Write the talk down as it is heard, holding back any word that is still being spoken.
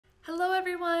Hello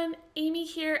everyone, Amy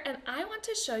here, and I want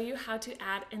to show you how to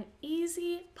add an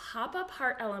easy pop-up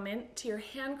heart element to your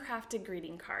handcrafted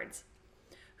greeting cards.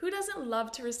 Who doesn't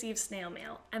love to receive snail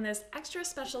mail? And this extra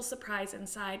special surprise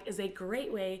inside is a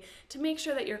great way to make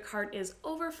sure that your card is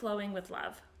overflowing with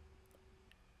love.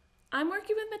 I'm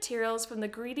working with materials from the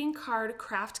Greeting Card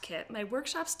Craft Kit my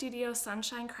workshop studio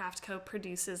Sunshine Craft Co.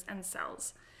 produces and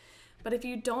sells. But if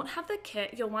you don't have the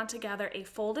kit, you'll want to gather a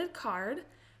folded card,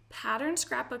 patterned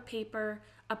scrapbook paper,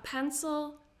 a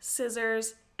pencil,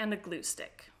 scissors, and a glue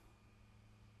stick.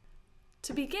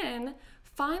 To begin,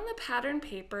 find the pattern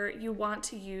paper you want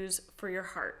to use for your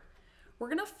heart. We're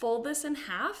going to fold this in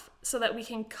half so that we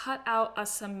can cut out a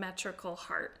symmetrical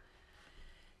heart.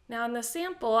 Now in the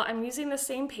sample, I'm using the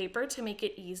same paper to make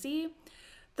it easy.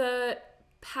 The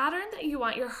pattern that you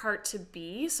want your heart to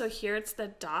be, so here it's the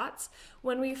dots,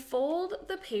 when we fold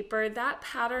the paper, that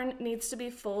pattern needs to be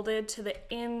folded to the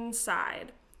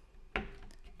inside.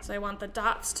 So I want the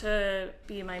dots to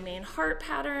be my main heart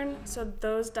pattern, so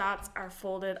those dots are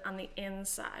folded on the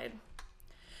inside.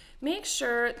 Make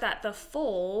sure that the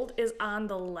fold is on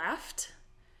the left,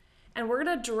 and we're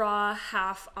going to draw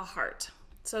half a heart.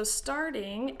 So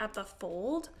starting at the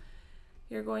fold,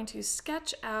 you're going to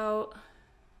sketch out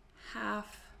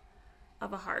half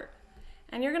of a heart.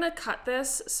 And you're gonna cut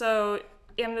this,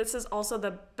 and this is also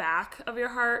the back of your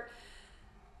heart,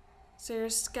 so your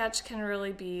sketch can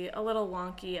really be a little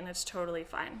wonky and it's totally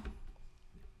fine.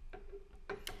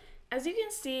 As you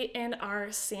can see in our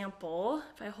sample,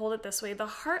 if I hold it this way, the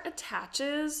heart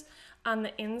attaches on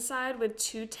the inside with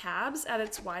two tabs at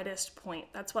its widest point.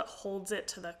 That's what holds it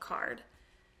to the card.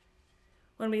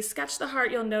 When we sketch the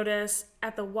heart, you'll notice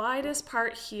at the widest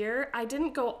part here, I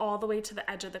didn't go all the way to the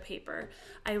edge of the paper.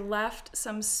 I left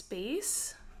some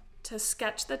space to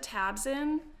sketch the tabs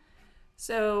in.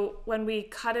 So when we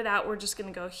cut it out, we're just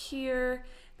gonna go here,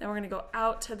 then we're gonna go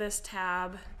out to this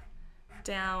tab,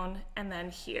 down, and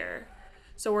then here.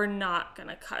 So we're not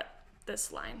gonna cut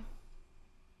this line.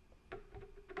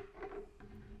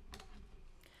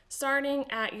 Starting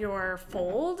at your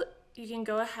fold, you can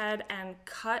go ahead and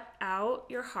cut out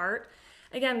your heart.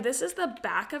 Again, this is the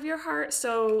back of your heart,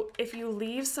 so if you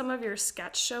leave some of your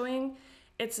sketch showing,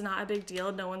 it's not a big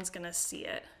deal, no one's gonna see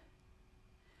it.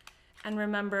 And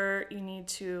remember, you need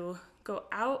to go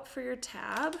out for your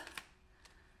tab,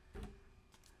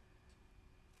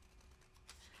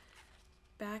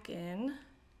 back in,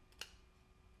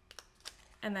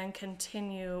 and then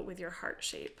continue with your heart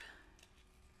shape.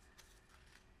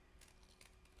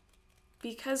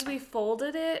 Because we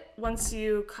folded it, once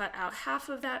you cut out half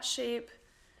of that shape,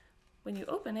 when you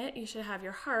open it, you should have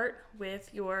your heart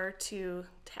with your two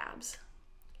tabs.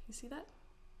 Can you see that?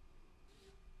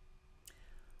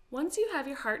 Once you have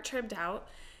your heart trimmed out,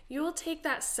 you will take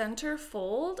that center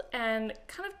fold and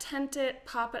kind of tent it,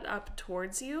 pop it up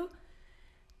towards you.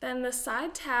 Then the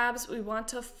side tabs we want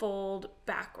to fold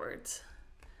backwards.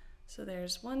 So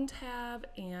there's one tab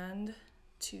and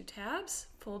two tabs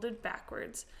folded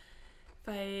backwards. If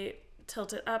I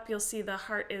tilt it up, you'll see the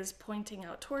heart is pointing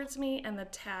out towards me and the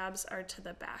tabs are to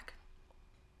the back.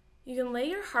 You can lay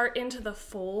your heart into the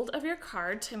fold of your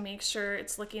card to make sure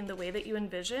it's looking the way that you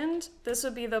envisioned. This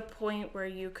would be the point where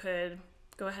you could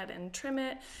go ahead and trim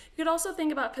it. You could also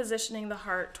think about positioning the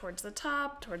heart towards the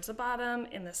top, towards the bottom,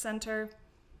 in the center.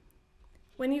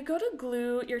 When you go to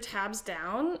glue your tabs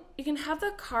down, you can have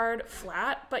the card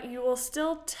flat, but you will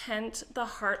still tent the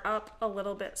heart up a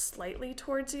little bit slightly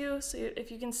towards you. So if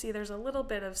you can see, there's a little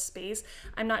bit of space.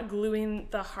 I'm not gluing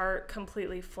the heart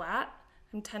completely flat.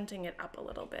 I'm tenting it up a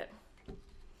little bit.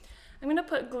 I'm gonna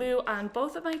put glue on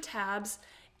both of my tabs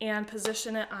and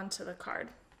position it onto the card.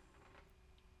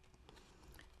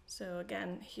 So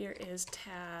again, here is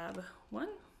tab 1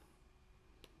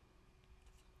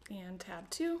 and tab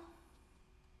 2.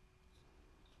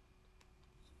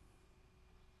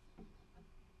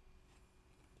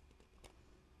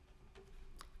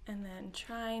 And then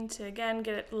trying to, again,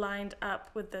 get it lined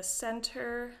up with the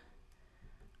center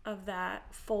of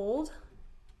that fold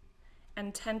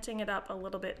and tenting it up a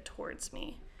little bit towards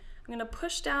me. I'm gonna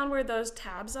push down where those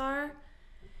tabs are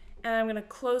and I'm gonna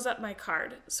close up my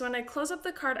card. So when I close up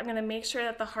the card, I'm gonna make sure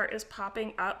that the heart is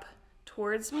popping up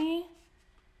towards me.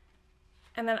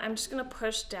 And then I'm just gonna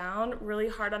push down really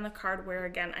hard on the card where,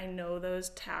 again, I know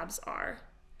those tabs are.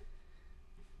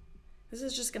 This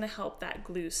is just gonna help that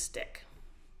glue stick.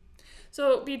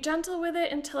 So be gentle with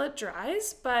it until it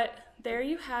dries, but there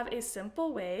you have a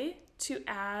simple way to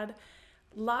add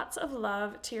lots of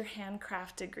love to your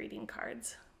handcrafted greeting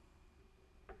cards.